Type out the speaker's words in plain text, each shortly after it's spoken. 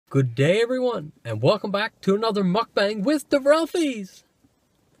Good day, everyone, and welcome back to another mukbang with the Ralphies.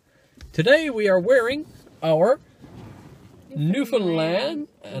 Today we are wearing our Newfoundland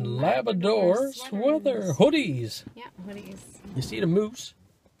and Labrador sweater hoodies. Yeah, hoodies. You see the moose?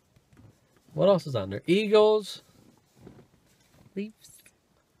 What else is on there? Eagles. Leaves.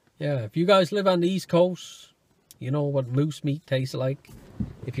 Yeah, if you guys live on the East Coast, you know what moose meat tastes like.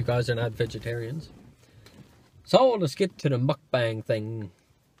 If you guys are not vegetarians. So let's get to the mukbang thing.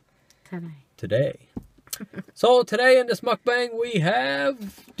 Today. So today in this mukbang we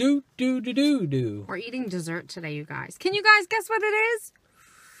have We're eating dessert today, you guys. Can you guys guess what it is?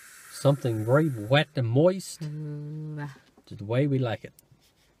 something very wet and moist. Just the way we like it.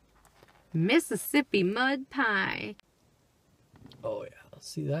 Mississippi mud pie. Oh yeah,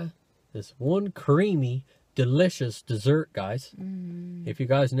 see that? This one creamy, delicious dessert, guys. If you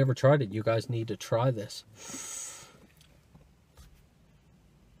guys never tried it, you guys need to try this.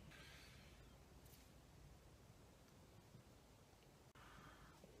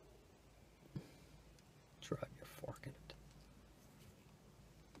 Drop your fork in it.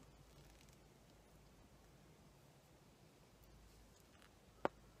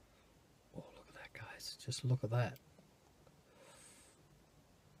 Oh, look at that, guys. Just look at that.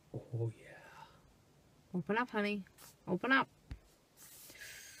 Oh, yeah. Open up, honey. Open up.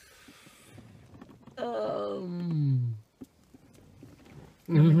 Mm.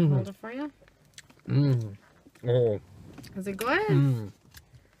 Let me hold it for you. Oh. Is it good?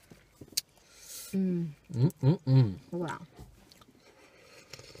 Wow.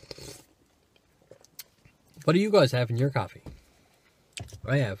 What do you guys have in your coffee?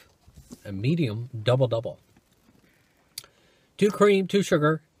 I have a medium double. 2 cream, 2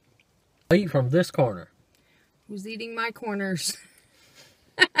 sugar. I eat from this corner. Who's eating my corners?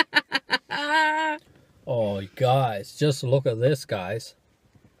 Oh, guys, just look at this, guys.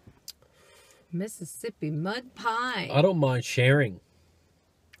 Mississippi mud pie. I don't mind sharing.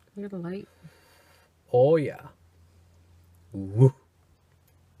 Look at the light. Oh, yeah. Woo.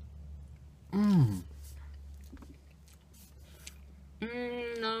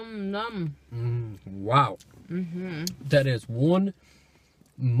 Num. Wow. That is one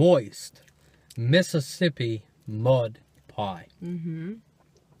moist Mississippi mud pie.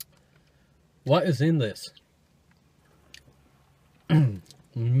 What is in this?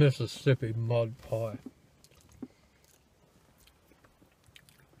 Mississippi mud pie.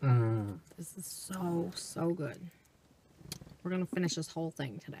 This is so good. We're gonna finish this whole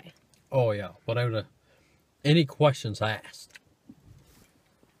thing today. Oh yeah, without any questions asked.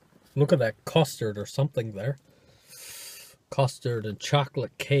 Look at that custard or something there. Custard and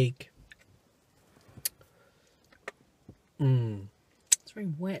chocolate cake. It's very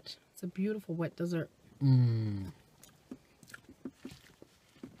wet. It's a beautiful wet dessert.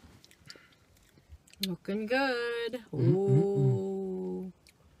 Looking good. Ooh.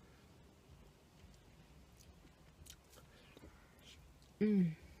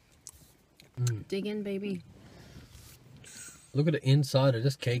 Dig in, baby. Look at the inside of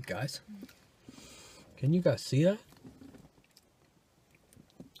this cake, guys. Can you guys see that?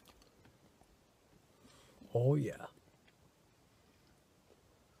 Oh yeah.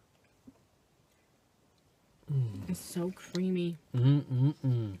 It's so creamy.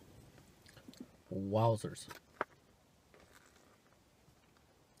 Wowzers.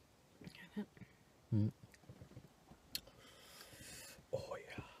 Oh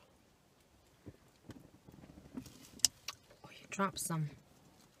yeah. Oh, you dropped some.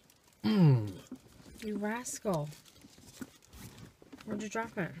 You rascal. Where'd you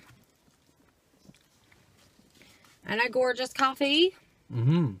drop it? And a gorgeous coffee.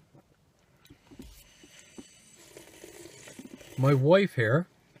 My wife here,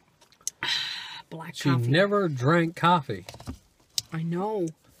 Black she coffee. never drank coffee. I know.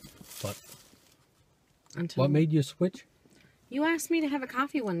 But Until what made you switch? you asked me to have a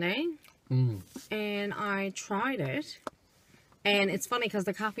coffee one day, and I tried it. And it's funny because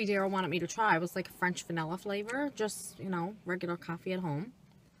the coffee Daryl wanted me to try was like a French vanilla flavor, just, you know, regular coffee at home.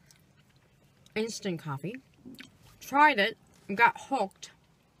 Instant coffee. Tried it and got hooked.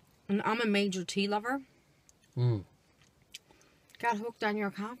 And I'm a major tea lover. Got hooked on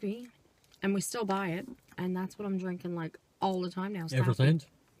your coffee, and we still buy it. And that's what I'm drinking like all the time now. Ever since?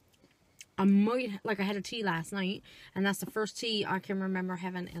 I I had a tea last night, and that's the first tea I can remember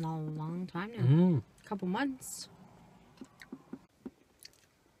having in a long time now. A couple months.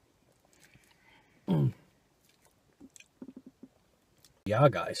 Yeah,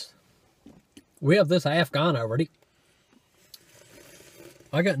 guys. We have this half gone already.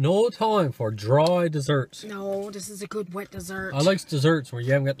 I got no time for dry desserts. No, this is a good wet dessert. I like desserts where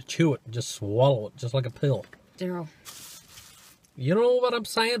you haven't got to chew it and just swallow it, just like a pill. Daryl. You know what I'm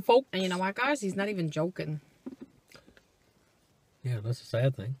saying, folks? And you know what, guys? He's not even joking. Yeah, that's a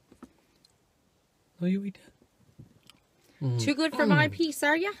sad thing. Oh, you eat that? Too good for my piece,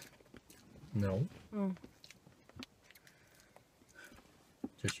 are you? No. Oh.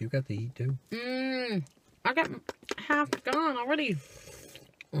 Just you got to eat too. I got half gone already.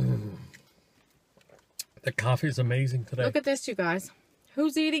 The coffee's amazing today. Look at this, you guys.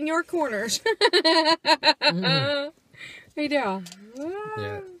 Who's eating your corners? Hey, Daryl.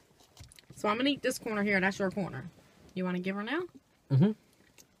 Yeah. So I'm going to eat this corner here. That's your corner. You want to give her now?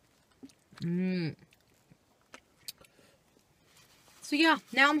 So yeah,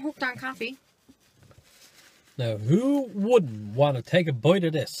 now I'm hooked on coffee. Now, who wouldn't want to take a bite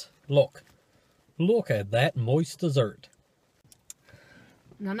of this? Look. Look at that moist dessert.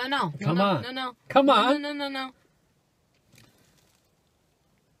 No, no, no. Come no, on. No, no. Come on. No, no, no, no.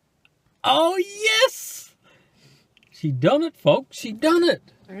 Oh, yes! She done it, folks. She done it.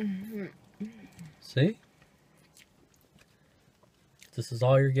 See? This is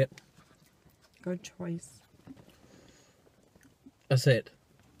all you're getting. Good choice. That's it.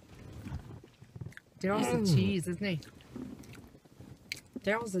 Daryl's a cheese, isn't he?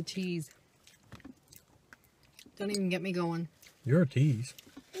 Daryl's a cheese. Don't even get me going. You're a tease.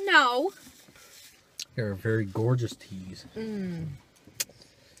 No. You're a very gorgeous tease.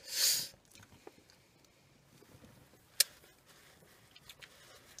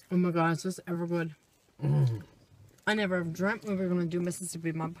 Oh my God, is this ever good? I never have dreamt we were going to do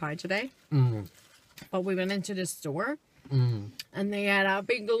Mississippi mud pie today. But we went into this store and they had a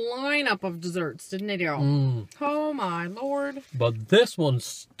big lineup of desserts, didn't they, Daryl? Oh my Lord. But this one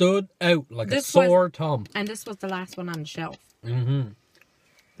stood out like a sore thumb. And this was the last one on the shelf.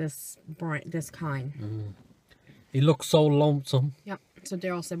 This kind. He looks so lonesome. Yep. So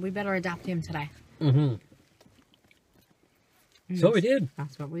Daryl said we better adopt him today. So we did.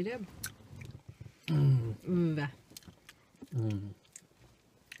 That's what we did.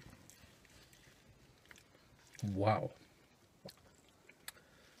 Wow.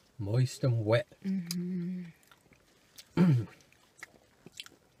 Moist and wet.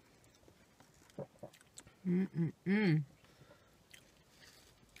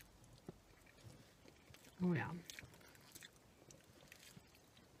 Oh yeah.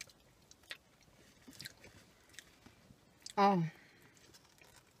 Oh.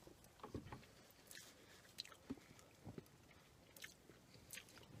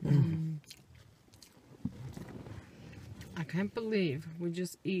 I can't believe we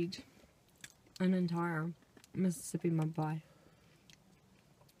just eat an entire Mississippi mud pie.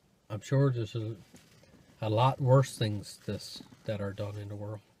 I'm sure there's a lot worse things that are done in the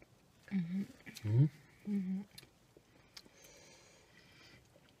world.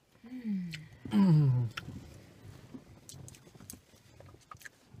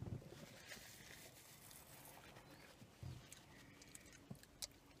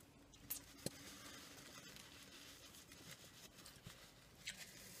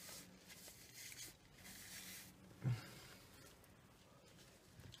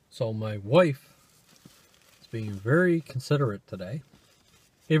 So my wife is being very considerate today.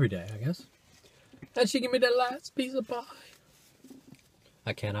 Every day, I guess. And she gave me that last piece of pie.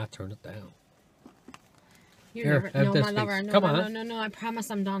 I cannot turn it down. You Here, never, have no, this my lover. piece. No, Come no, on. no, I promise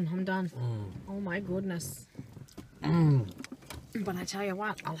I'm done. I'm done. Oh my goodness. But I tell you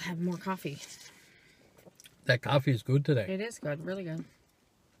what, I'll have more coffee. That coffee is good today. It is good, really good.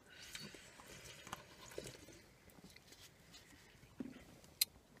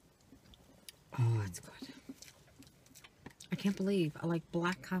 Oh, it's good. I can't believe I like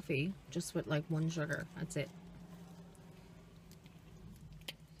black coffee just with like 1 sugar. That's it.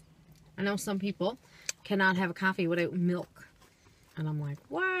 I know some people cannot have a coffee without milk. And I'm like,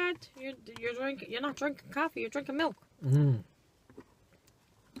 what? You're not drinking coffee, you're drinking milk.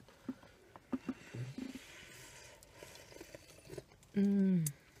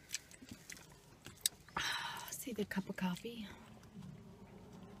 See the cup of coffee?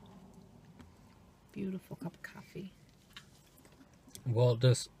 Beautiful cup of coffee. Well,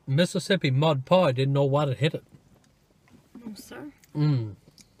 this Mississippi mud pie didn't know what had hit it. No, sir.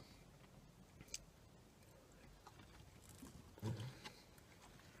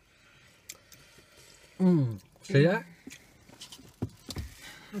 See that?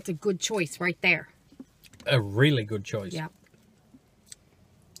 That's a good choice right there. A really good choice. Yep.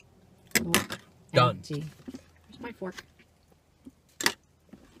 Done. Empty. Where's my fork?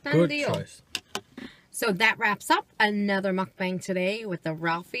 Done Good deal. choice. So that wraps up another mukbang today with the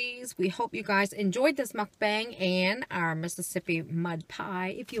Ralphies. We hope you guys enjoyed this mukbang and our Mississippi mud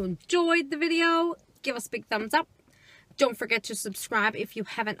pie. If you enjoyed the video, give us a big thumbs up. Don't forget to subscribe if you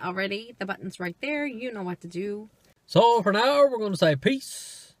haven't already. The button's right there. You know what to do. So for now, we're going to say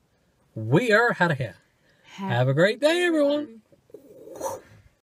peace. We are out of here. Have a great day, everyone.